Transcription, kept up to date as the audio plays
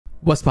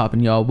What's poppin',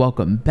 y'all?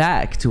 Welcome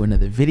back to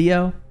another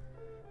video.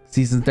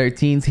 Season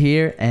 13's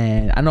here,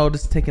 and I know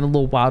this is taking a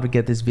little while to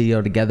get this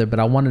video together,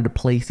 but I wanted to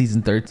play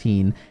season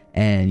 13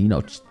 and, you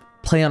know, just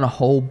play on a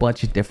whole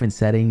bunch of different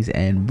settings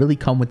and really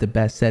come with the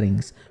best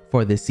settings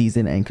for this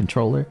season and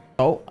controller.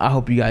 So I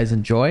hope you guys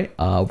enjoy.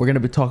 We're going to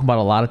be talking about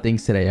a lot of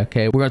things today,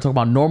 okay? We're going to talk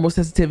about normal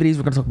sensitivities.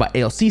 We're going to talk about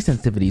ALC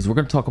sensitivities. We're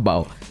going to talk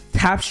about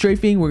tap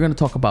strafing. We're going to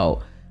talk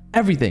about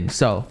everything.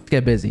 So let's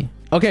get busy.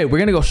 Okay, we're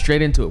gonna go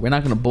straight into it. We're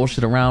not gonna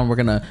bullshit around. We're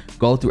gonna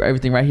go through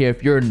everything right here.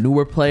 If you're a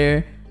newer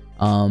player,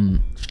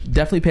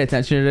 definitely pay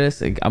attention to this.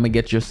 I'm gonna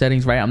get your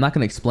settings right. I'm not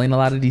gonna explain a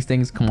lot of these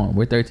things. Come on,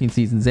 we're 13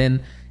 seasons in.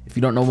 If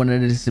you don't know what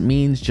it is, it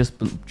means, just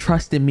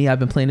trust in me. I've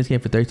been playing this game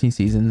for 13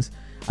 seasons.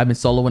 I've been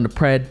soloing the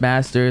Pred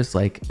Masters.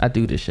 Like, I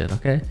do this shit,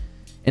 okay?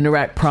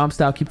 Interact prompt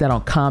style, keep that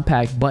on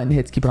compact. Button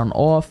hits, keep it on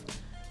off.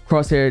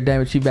 Crosshair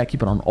damage feedback,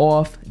 keep it on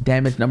off.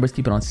 Damage numbers,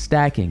 keep it on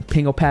stacking.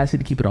 Ping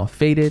opacity, keep it on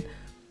faded.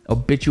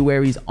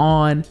 Obituaries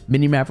on.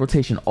 Minimap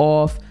rotation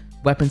off.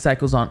 Weapon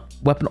cycles on.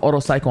 Weapon auto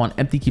cycle on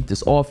empty, keep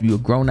this off. You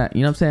have grown that,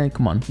 you know what I'm saying?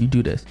 Come on, you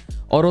do this.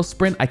 Auto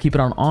sprint, I keep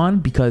it on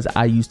because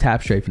I use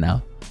tap strafe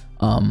now.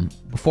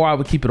 Before I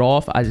would keep it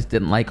off. I just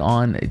didn't like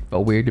on. It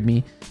felt weird to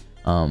me.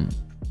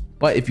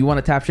 But if you want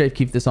to tap strafe,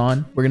 keep this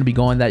on. We're gonna be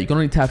going that. You can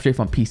only tap strafe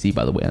on PC,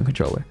 by the way, on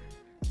controller.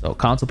 So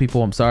console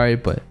people, I'm sorry,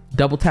 but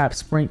double tap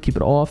sprint, keep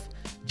it off.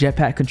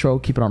 Jetpack control,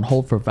 keep it on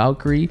hold for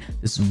Valkyrie.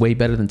 This is way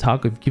better than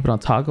toggle. If you keep it on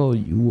toggle,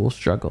 you will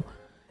struggle.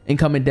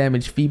 Incoming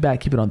damage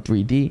feedback, keep it on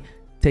 3D.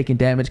 Taking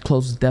damage,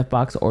 closes death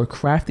box or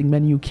crafting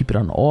menu, keep it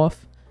on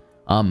off.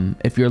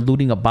 If you're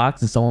looting a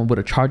box and someone with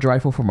a charge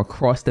rifle from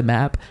across the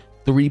map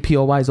 3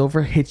 POIs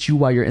over hits you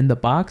while you're in the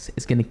box,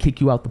 it's gonna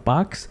kick you out the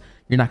box.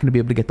 You're not gonna be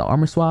able to get the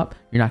armor swap.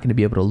 You're not gonna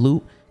be able to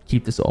loot.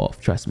 Keep this off,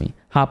 trust me.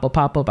 Hop up,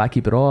 pop up, I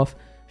keep it off.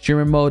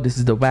 Streamer mode, this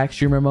is the whack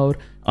streamer mode.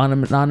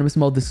 Anonymous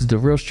mode, this is the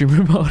real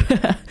streamer mode.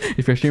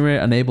 If you're a streamer,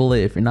 enable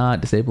it. If you're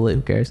not, disable it.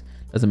 Who cares?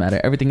 Doesn't matter.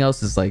 Everything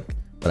else is like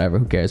whatever.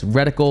 Who cares?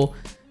 Reticle.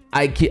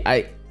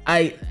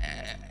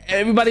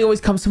 Everybody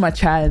always comes to my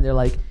chat and they're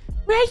like,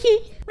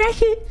 Ratchet,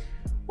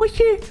 what's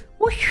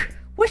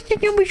the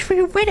numbers for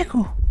your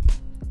reticle?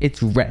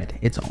 It's red.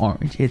 It's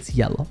orange. It's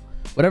yellow.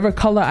 Whatever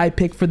color I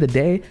pick for the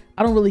day,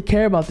 I don't really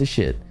care about this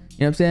shit. You know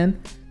what I'm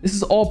saying? This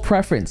is all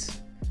preference.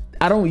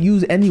 I don't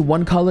use any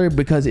one color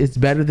because it's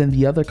better than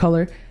the other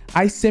color.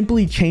 I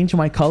simply change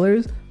my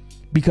colors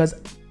because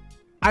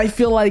I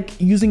feel like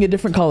using a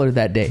different color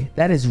that day.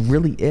 That is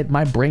really it.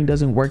 My brain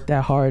doesn't work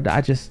that hard.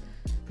 That's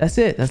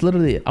it. That's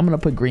literally it. I'm gonna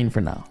put green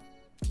for now.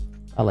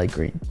 I like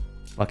green.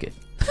 Fuck it.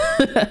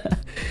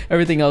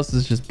 Everything else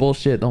is just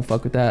bullshit. Don't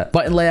fuck with that.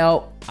 Button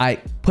layout, I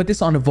put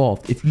this on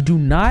evolved. If you do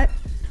not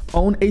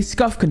own a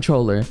scuff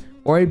controller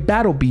or a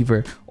battle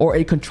beaver or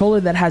a controller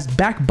that has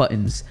back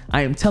buttons,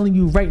 I am telling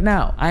you right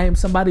now, I am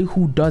somebody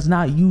who does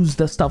not use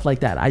the stuff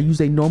like that. I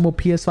use a normal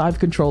PS5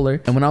 controller,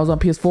 and when I was on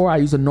PS4 I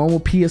use a normal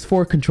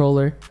PS4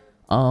 controller.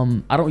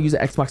 I don't use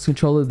an Xbox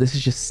controller. This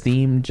is just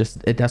Steam.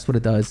 That's what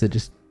it does. It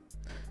just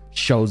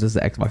shows as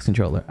the Xbox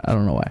controller. I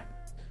don't know why,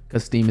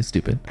 because Steam is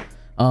stupid.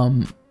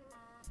 But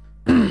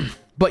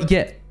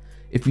yeah,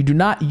 if you do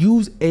not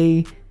use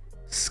a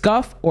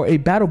scuff or a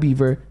battle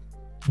beaver,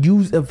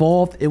 use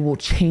evolved. It will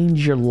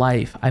change your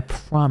life, I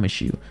promise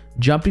you.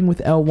 Jumping with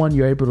L1,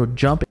 you're able to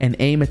jump and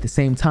aim at the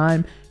same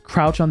time.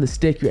 Crouch on the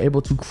stick, you're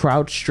able to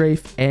crouch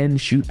strafe and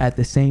shoot at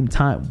the same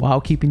time while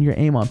keeping your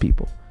aim on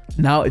people.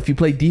 Now if you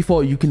play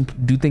default, you can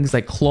do things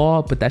like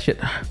claw, but that shit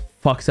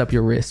fucks up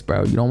your wrist,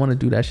 bro. You don't want to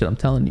do that shit, I'm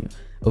telling you.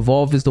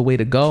 Evolved is the way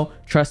to go.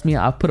 Trust me,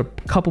 I've put a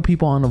couple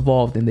people on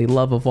evolved and they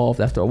love evolved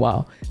after a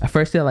while. At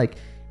first they're like,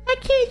 I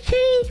can't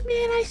change,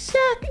 man, I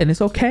suck. And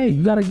it's okay.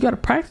 You gotta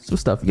practice with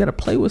stuff. You gotta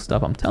play with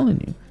stuff. I'm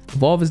telling you.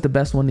 Evolve is the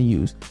best one to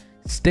use.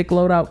 Stick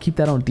loadout, keep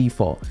that on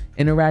default.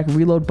 Interact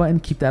reload button,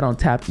 keep that on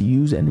tap to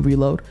use and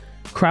reload.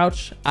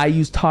 Crouch, I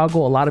use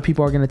toggle. A lot of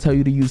people are gonna tell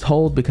you to use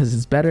hold because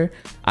it's better.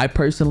 I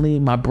personally,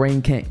 my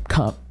brain can't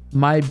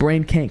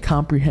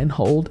comprehend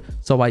hold,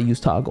 so I use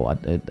toggle.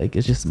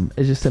 It's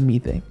just a me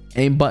thing.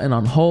 Aim button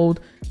on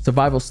hold.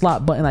 Survival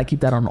slot button, I keep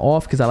that on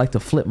off because I like to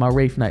flip my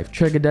Wraith knife.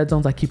 Trigger dead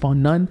zones, I keep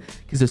on none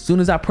because as soon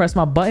as I press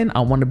my button,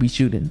 I want to be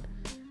shooting.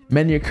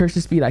 Menu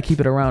cursor speed, I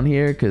keep it around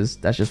here because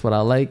that's just what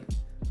I like.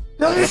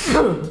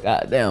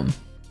 God damn.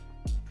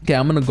 Okay,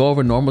 I'm gonna go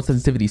over normal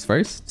sensitivities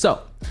first.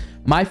 So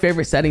my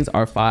favorite settings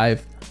are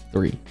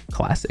 5-3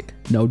 classic,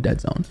 no dead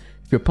zone.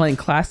 If you're playing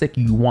classic,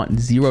 you want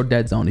 0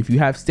 dead zone. If you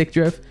have stick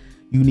drift,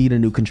 you need a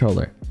new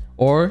controller.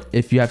 Or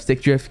if you have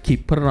stick drift,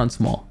 put it on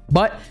small.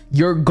 But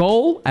your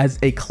goal as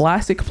a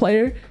classic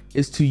player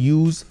is to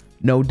use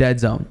no dead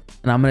zone.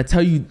 And I'm gonna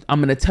tell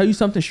you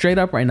something straight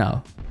up right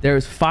now.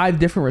 There's 5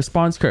 different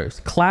response curves: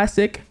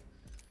 classic,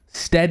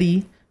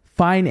 steady,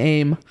 fine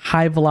aim,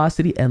 high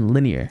velocity, and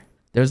linear.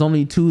 There's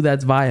only 2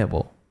 that's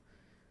viable.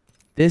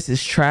 This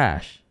is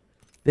trash.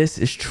 This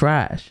is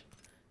trash.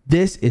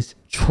 This is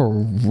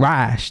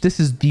trash. This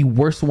is the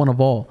worst one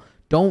of all.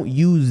 Don't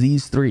use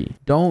these 3.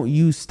 Don't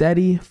use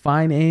steady,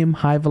 fine aim,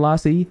 high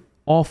velocity.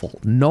 Awful.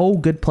 No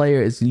good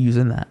player is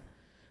using that.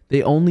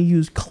 They only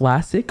use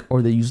classic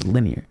or they use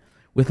linear.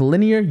 With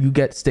linear, you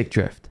get stick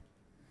drift.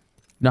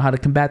 You know how to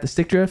combat the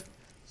stick drift?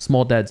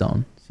 Small dead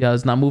zone. See how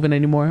it's not moving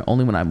anymore?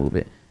 Only when I move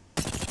it.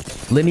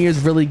 Linear is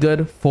really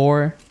good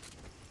for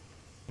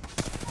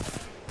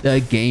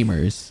the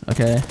gamers,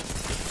 okay?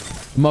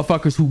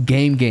 Motherfuckers who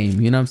game,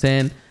 you know what I'm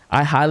saying?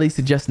 I highly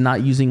suggest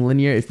not using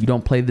linear if you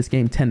don't play this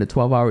game 10 to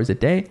 12 hours a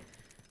day.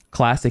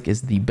 Classic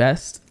is the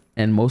best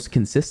and most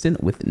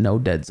consistent with no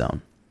dead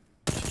zone.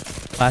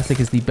 Classic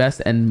is the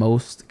best and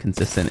most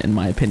consistent in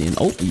my opinion.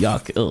 Oh,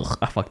 yuck. Ugh,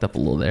 I fucked up a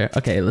little there.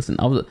 Okay, listen,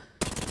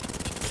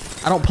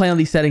 I don't play on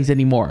these settings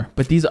anymore,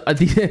 but these are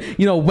the,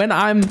 you know, when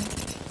I'm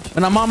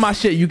on my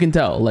shit, you can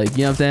tell, like, you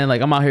know what I'm saying?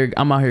 Like, I'm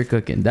out here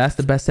cooking. That's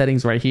the best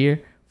settings right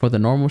here for the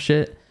normal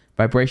shit.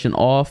 Vibration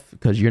off,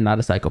 because you're not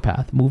a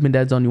psychopath. Movement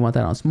dead zone, you want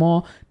that on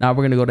small. Now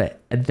we're gonna go to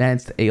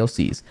advanced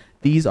AOCs.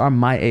 These are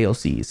my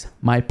AOCs,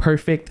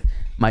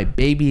 my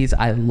babies.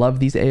 I love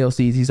these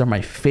AOCs. These are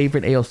my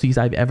favorite AOCs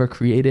I've ever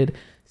created.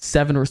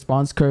 7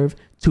 response curve,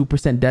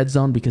 2% dead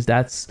zone, because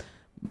that's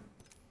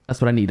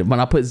what I needed. When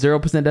I put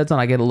 0% dead zone,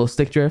 I get a little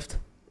stick drift,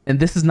 and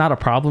this is not a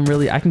problem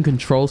really. I can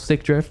control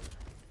stick drift.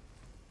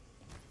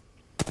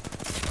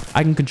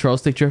 I can control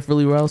stick drift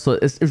really well, so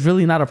it's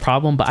really not a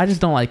problem, but I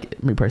just don't like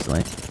it, me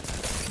personally.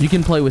 You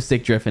can play with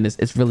stick drift and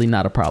it's really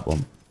not a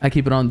problem. I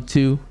keep it on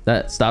 2.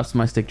 That stops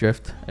my stick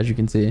drift, as you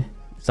can see.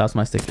 Stops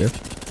my stick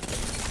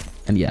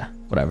drift. And yeah,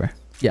 whatever.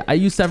 Yeah, I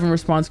use 7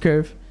 response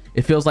curve.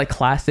 It feels like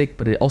classic,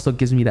 but it also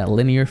gives me that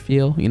linear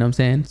feel, you know what I'm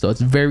saying? So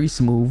it's very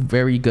smooth,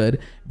 very good,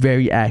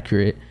 very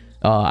accurate.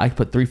 I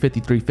put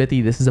 350,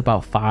 350. This is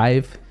about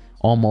 5,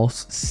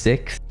 almost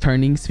 6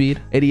 turning speed.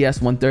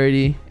 ADS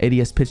 130,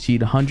 ADS pitch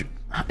speed 100.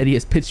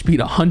 ADS pitch speed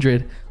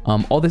 100.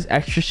 All this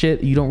extra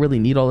shit, you don't really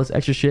need all this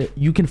extra shit.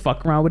 You can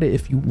fuck around with it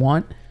if you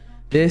want.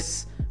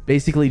 This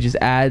basically just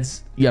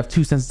adds, you have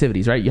 2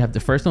 sensitivities, right? You have the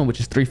first one, which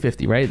is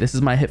 350, right? This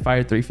is my hip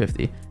fire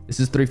 350. This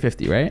is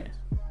 350, right?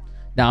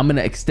 Now I'm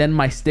gonna extend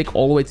my stick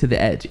all the way to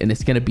the edge, and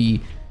it's gonna be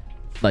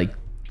like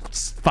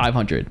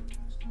 500.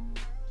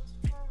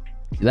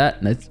 See that?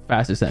 And that's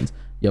faster sense.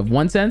 You have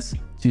 1 sense,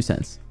 2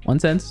 sense, 1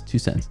 sense, 2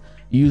 sense.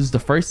 You use the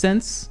first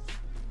sense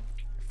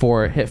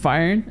for hip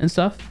firing and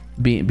stuff,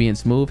 being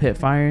smooth, hip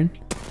firing,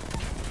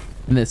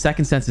 and the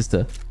second sense is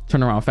to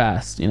turn around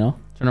fast, you know,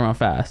 turn around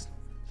fast.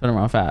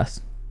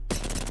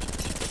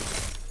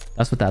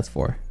 That's what that's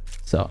for.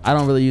 So I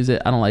don't really use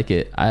it. I don't like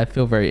it. I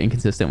feel very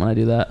inconsistent when I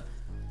do that.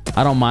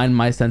 I don't mind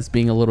my sense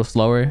being a little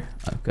slower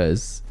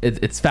because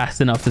it's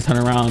fast enough to turn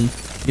around,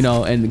 you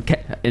know, and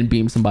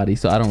beam somebody.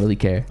 So I don't really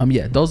care.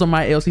 Yeah, those are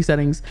my AOC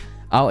settings.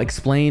 I'll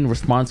explain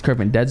response curve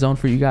and dead zone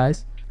for you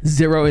guys.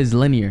 0 is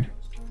linear.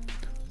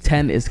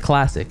 10 is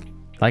classic.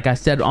 Like I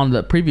said on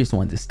the previous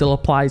ones, it still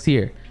applies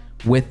here.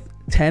 With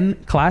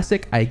 10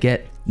 classic, I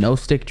get no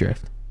stick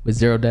drift with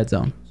 0 dead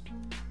zone.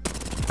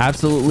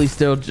 Absolutely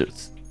 0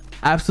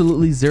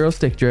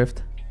 stick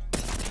drift.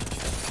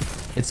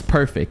 It's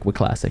perfect with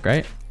classic,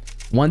 right?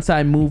 Once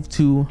I move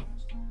to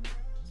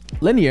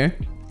linear,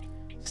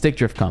 stick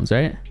drift comes,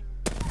 right?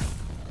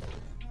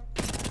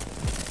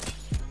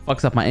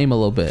 Fucks up my aim a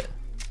little bit.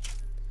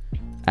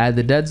 Add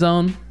the dead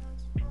zone.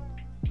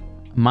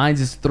 Mine's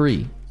is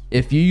 3.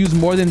 If you use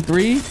more than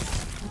 3,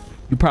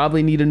 you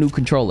probably need a new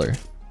controller.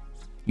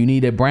 You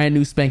need a brand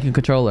new spanking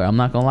controller. I'm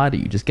not gonna lie to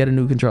you. Just get a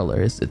new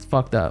controller. It's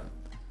fucked up.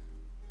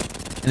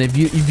 And if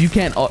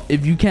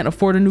you can't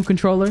afford a new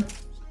controller,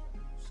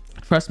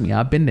 trust me,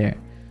 I've been there.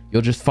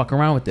 You'll just fuck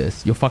around with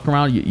this. You'll fuck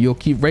around. You'll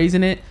keep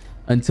raising it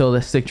until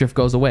the stick drift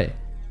goes away.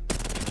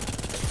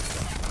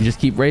 You just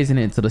keep raising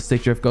it until the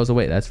stick drift goes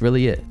away. That's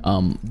really it.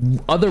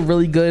 Other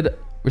really good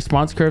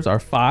response curves are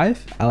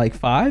 5. I like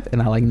 5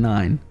 and I like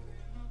 9.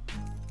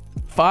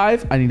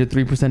 5, I need a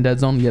 3% dead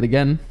zone yet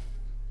again.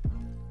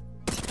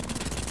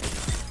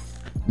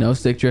 No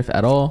stick drift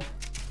at all.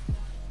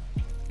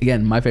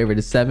 Again, my favorite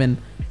is 7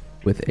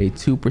 with a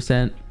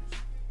 2%.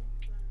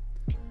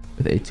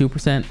 With a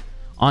 2%.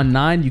 On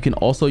 9, you can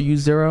also use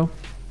 0.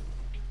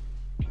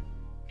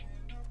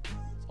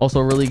 Also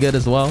really good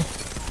as well.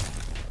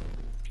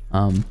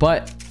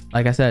 But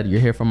like I said, you're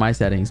here for my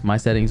settings. My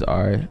settings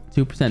are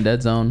 2%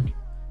 dead zone,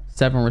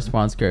 7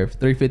 response curve,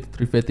 350,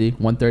 350,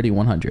 130,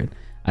 100.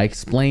 I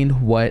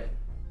explained what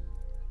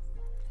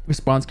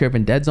response curve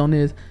and dead zone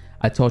is.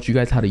 I taught you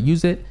guys how to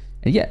use it.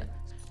 And yeah,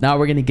 now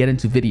we're gonna get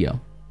into video.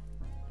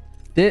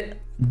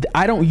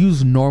 I don't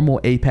use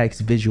normal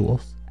Apex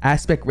visuals.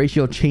 Aspect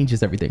ratio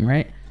changes everything,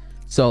 right?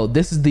 So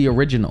this is the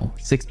original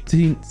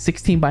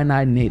 16 by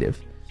 9 native.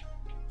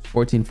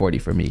 1440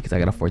 for me because I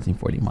got a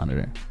 1440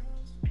 monitor.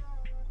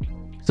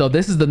 So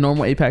this is the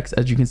normal Apex.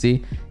 As you can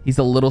see, he's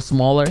a little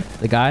smaller.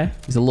 The guy,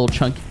 he's a little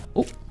chunky.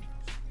 Oh,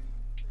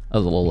 that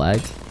was a little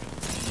lag.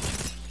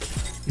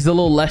 He's a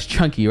little less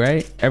chunky,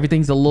 right?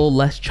 Everything's a little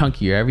less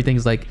chunkier.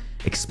 Everything's like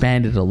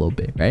expanded a little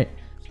bit, right?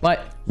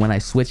 But when I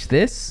switch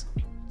this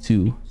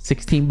to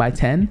 16 by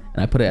 10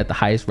 and I put it at the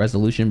highest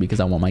resolution because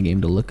I want my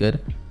game to look good,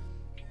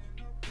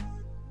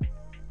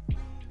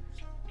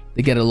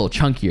 they get a little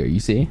chunkier. You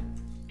see?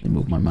 Let me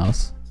move my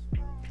mouse.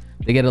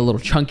 They get a little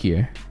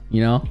chunkier,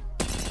 you know?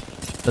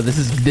 So this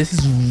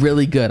is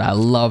really good. I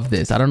love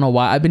this. I don't know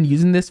why. I've been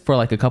using this for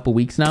like a couple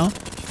weeks now.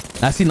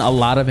 I've seen a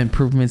lot of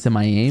improvements in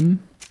my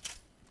aim,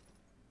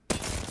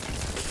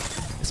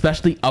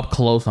 especially up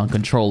close on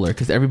controller,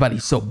 because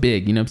everybody's so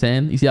big. You know what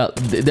I'm saying? You see how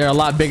they're a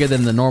lot bigger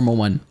than the normal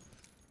one.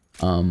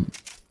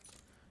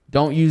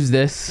 Don't use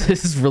this.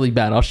 This is really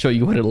bad. I'll show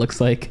you what it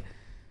looks like.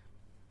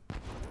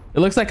 It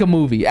looks like a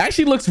movie. It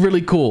actually looks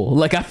really cool.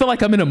 Like I feel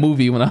like I'm in a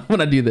movie when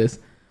I do this.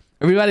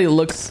 Everybody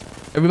looks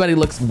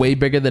way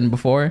bigger than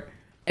before.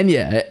 And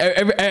yeah,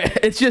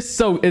 it's just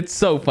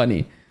so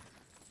funny.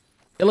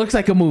 It looks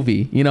like a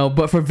movie, you know,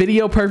 but for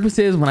video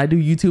purposes, when I do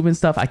YouTube and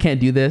stuff, I can't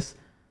do this.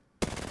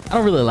 I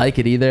don't really like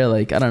it either.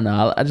 Like, I don't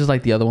know. I just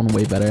like the other one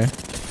way better.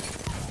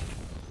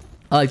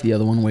 I like the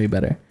other one way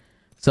better.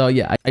 So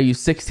yeah, I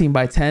use 16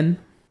 by 10,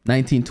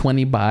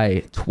 1920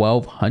 by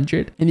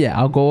 1200. And yeah,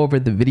 I'll go over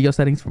the video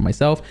settings for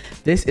myself.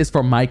 This is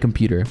for my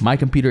computer. My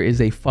computer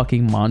is a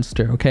fucking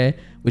monster, okay?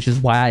 Which is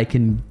why I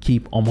can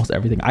keep almost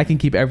everything. I can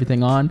keep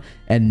everything on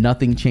and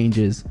nothing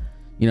changes,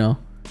 you know?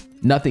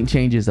 Nothing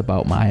changes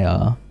about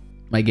my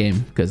my game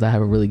because I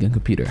have a really good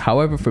computer.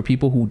 However, for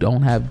people who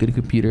don't have good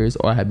computers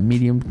or have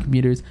medium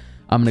computers,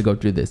 I'm gonna go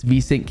through this.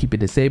 VSync, keep it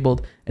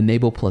disabled.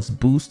 Enable plus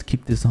boost,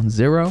 keep this on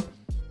 0.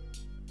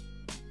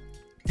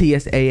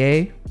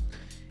 TSAA,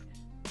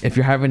 if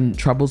you're having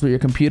troubles with your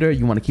computer,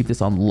 you want to keep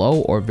this on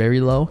low or very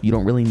low. You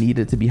don't really need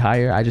it to be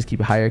higher. I just keep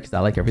it higher because I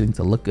like everything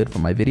to look good for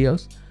my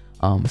videos.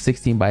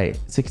 16 by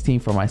 16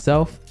 for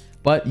myself,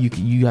 but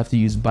you have to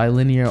use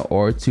bilinear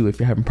or 2 if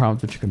you're having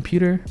problems with your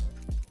computer.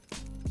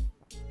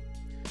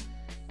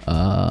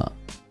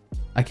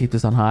 I keep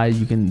this on high.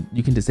 You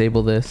can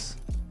disable this.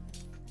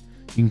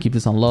 You can keep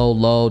this on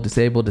low,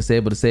 disable.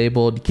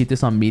 Keep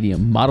this on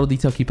medium. Model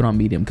detail, keep it on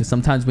medium, because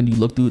sometimes when you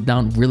look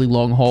down really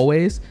long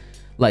hallways,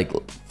 like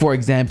for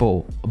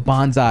example,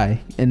 Bonsai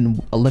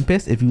in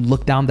Olympus, if you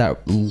look down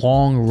that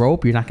long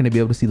rope, you're not going to be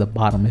able to see the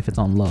bottom if it's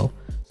on low.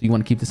 So you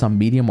want to keep this on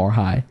medium or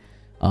high.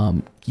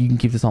 You can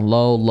keep this on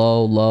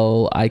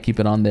low. I keep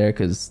it on there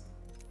because,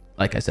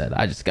 like I said,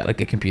 I just got a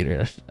good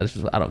computer.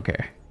 I don't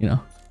care, you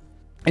know.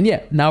 And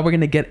yeah, now we're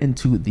gonna get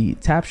into the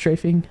tap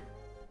strafing.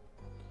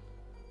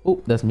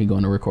 Oh, that's me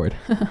going to record.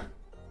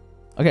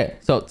 Okay,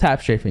 so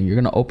tap strafing. You're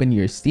gonna open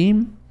your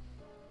Steam.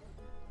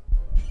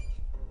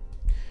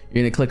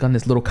 You're gonna click on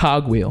this little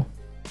cog wheel.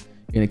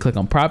 You're gonna click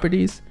on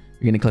properties.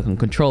 You're gonna click on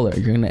controller.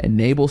 You're gonna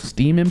enable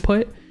Steam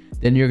input.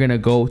 Then you're gonna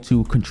go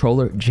to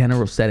controller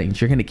general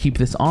settings. You're gonna keep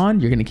this on.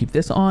 You're gonna keep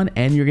this on,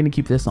 and you're gonna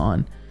keep this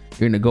on.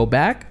 You're gonna go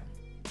back,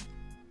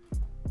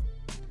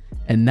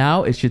 and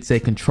now it should say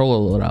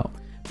controller loadout.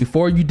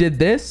 Before you did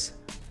this,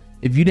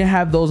 if you didn't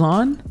have those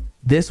on,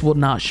 this will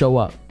not show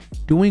up.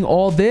 Doing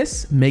all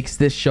this makes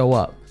this show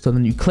up. So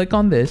then you click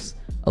on this,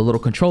 a little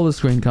controller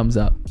screen comes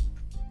up.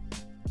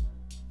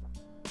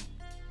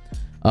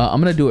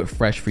 I'm gonna do it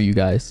fresh for you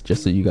guys,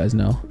 just so you guys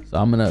know. So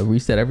I'm gonna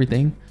reset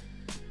everything.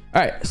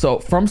 All right, so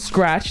from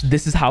scratch,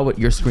 this is how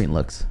your screen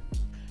looks.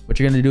 What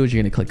you're gonna do is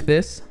you're gonna click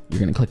this,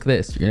 you're gonna click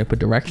this, you're gonna put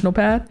directional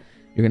pad,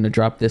 you're gonna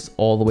drop this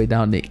all the way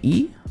down to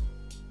E.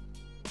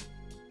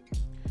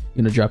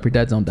 You're gonna drop your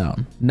dead zone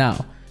down. Now,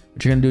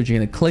 what you're gonna do is you're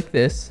gonna click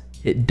this,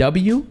 hit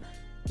W,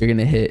 you're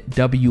gonna hit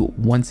W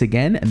once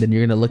again, and then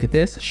you're gonna look at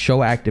this, show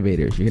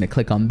activators. You're gonna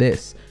click on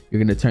this,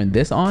 you're gonna turn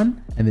this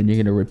on, and then you're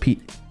gonna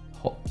repeat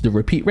the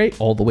repeat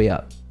rate all the way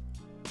up.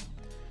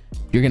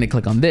 You're gonna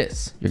click on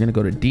this, you're gonna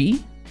go to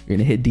D, you're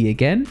gonna hit D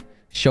again,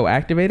 show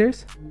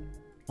activators,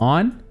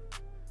 on,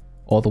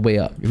 all the way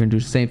up. You're gonna do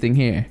the same thing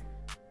here.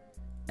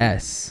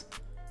 S,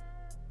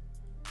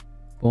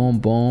 boom,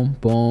 boom,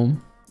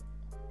 boom,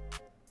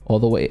 all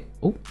the way,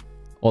 oh,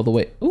 all the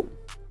way, oh,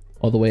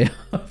 all the way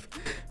up,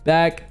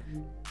 back.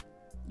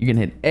 You're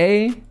gonna hit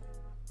A,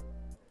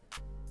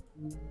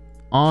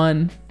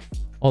 on,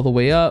 all the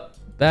way up,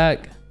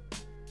 back.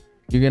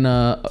 You're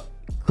gonna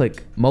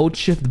click mode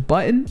shift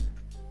button.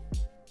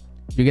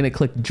 You're gonna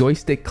click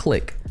joystick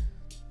click.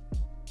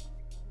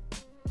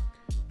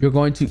 You're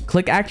going to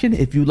click action.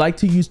 If you like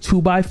to use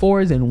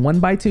 2x4s and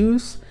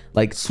 1x2s,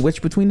 like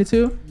switch between the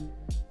two,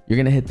 you're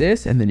gonna hit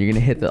this, and then you're gonna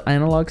hit the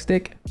analog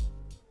stick,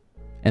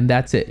 and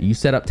that's it. You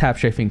set up tap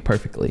strafing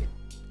perfectly.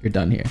 You're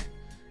done here.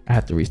 I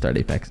have to restart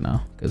Apex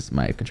now because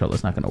my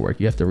controller's not gonna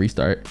work. You have to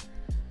restart.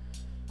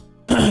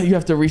 You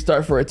have to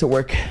restart for it to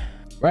work.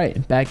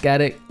 Right, back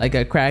at it like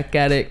a crack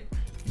addict.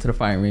 To the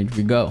firing range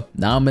we go.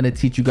 Now I'm gonna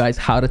teach you guys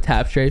how to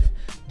tap strafe,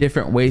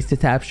 different ways to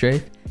tap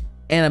strafe,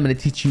 and I'm gonna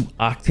teach you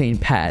octane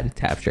pad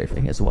tap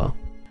strafing as well.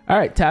 All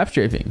right, tap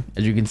strafing.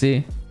 As you can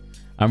see,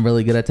 I'm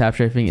really good at tap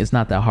strafing. It's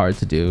not that hard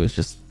to do. It's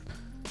just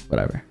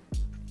whatever.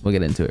 We'll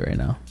get into it right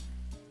now.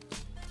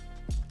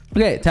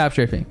 Okay, tap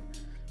strafing.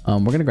 We're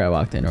gonna grab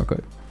octane real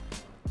quick.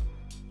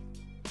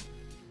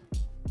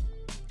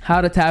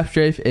 How to tap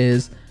strafe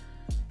is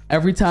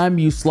every time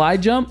you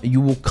slide jump,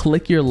 you will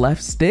click your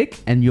left stick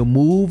and you'll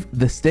move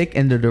the stick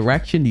in the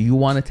direction you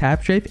want to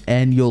tap strafe,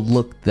 and you'll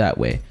look that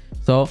way.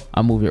 So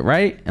I move it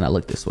right and I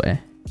look this way.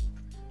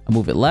 I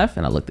move it left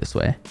and I look this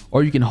way.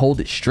 Or you can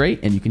hold it straight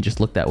and you can just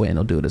look that way and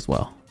it'll do it as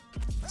well.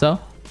 So,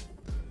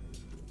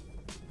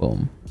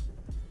 boom.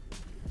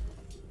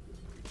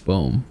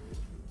 Boom.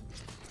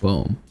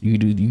 Boom. You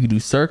can do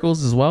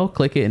circles as well.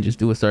 Click it and just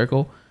do a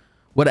circle.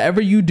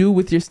 Whatever you do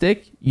with your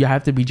stick, you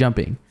have to be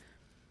jumping.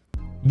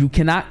 You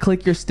cannot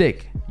click your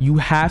stick. You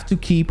have to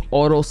keep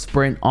auto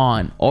sprint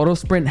on. Auto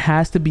sprint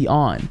has to be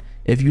on.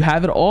 If you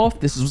have it off,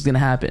 this is what's gonna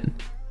happen.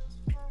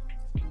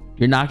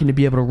 You're not gonna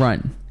be able to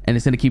run, and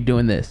it's gonna keep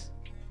doing this.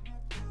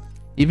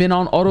 Even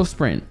on auto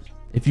sprint,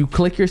 if you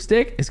click your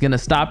stick, it's gonna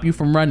stop you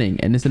from running,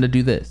 and it's gonna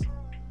do this.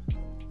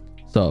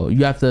 So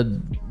you have to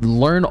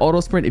learn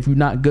auto sprint. If you're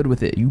not good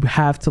with it, you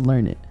have to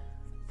learn it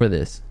for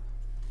this.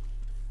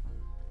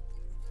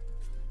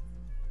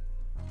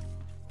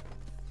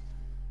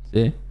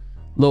 See,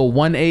 little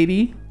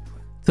 180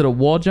 to the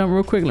wall jump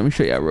real quick. Let me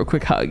show you real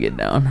quick how I get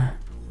down.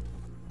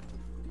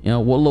 You know,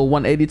 what, little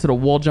 180 to the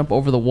wall jump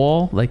over the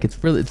wall. Like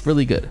it's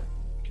really good.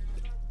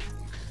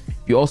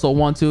 You also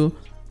want to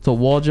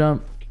wall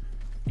jump.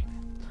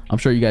 I'm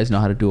sure you guys know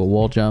how to do a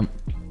wall jump.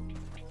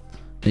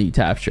 Then you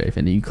tap strafe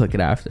and then you click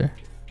it after.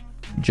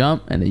 You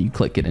jump and then you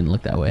click it and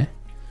look that way.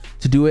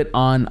 To do it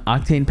on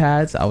octane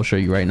pads, I will show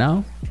you right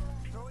now.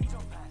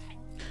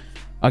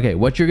 Okay,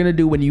 what you're gonna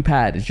do when you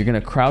pad is you're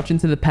gonna crouch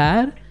into the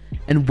pad,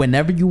 and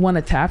whenever you want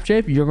to tap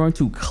strafe, you're going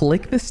to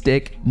click the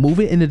stick, move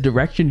it in the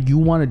direction you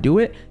want to do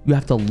it. You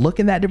have to look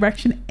in that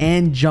direction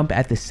and jump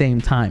at the same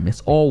time.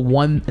 It's all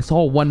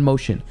one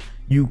motion.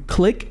 You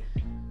click,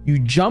 you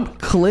jump,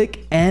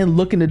 click, and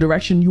look in the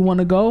direction you want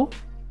to go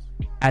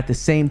at the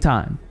same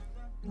time.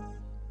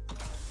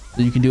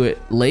 So you can do it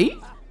late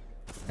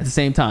at the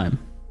same time,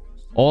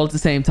 all at the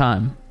same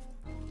time.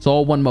 It's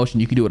all one motion.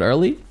 You can do it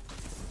early,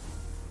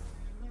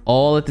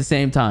 all at the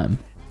same time.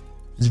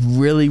 It's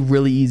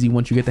really easy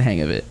once you get the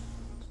hang of it.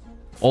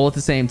 All at the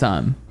same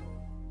time.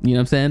 You know what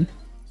I'm saying?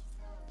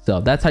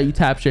 So that's how you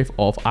tap strafe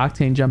off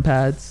octane jump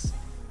pads.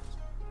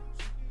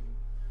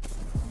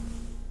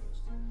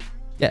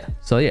 Yeah,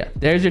 so yeah,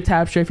 there's your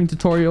tap strafing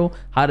tutorial,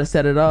 how to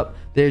set it up.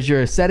 There's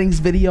your settings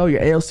video,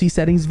 your ALC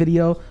settings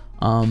video.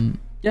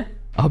 Yeah,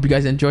 I hope you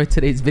guys enjoyed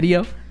today's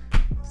video.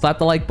 Slap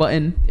the like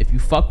button if you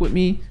fuck with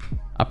me.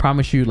 I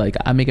promise you, like,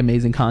 I make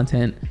amazing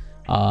content.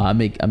 I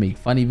make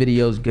funny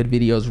videos, good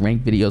videos,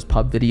 ranked videos,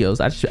 pub videos.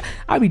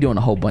 I be doing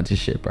a whole bunch of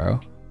shit, bro.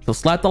 So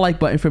slap the like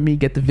button for me,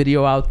 get the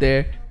video out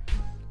there,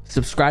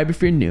 subscribe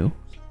if you're new,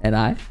 and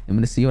I am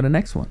gonna see you on the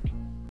next one.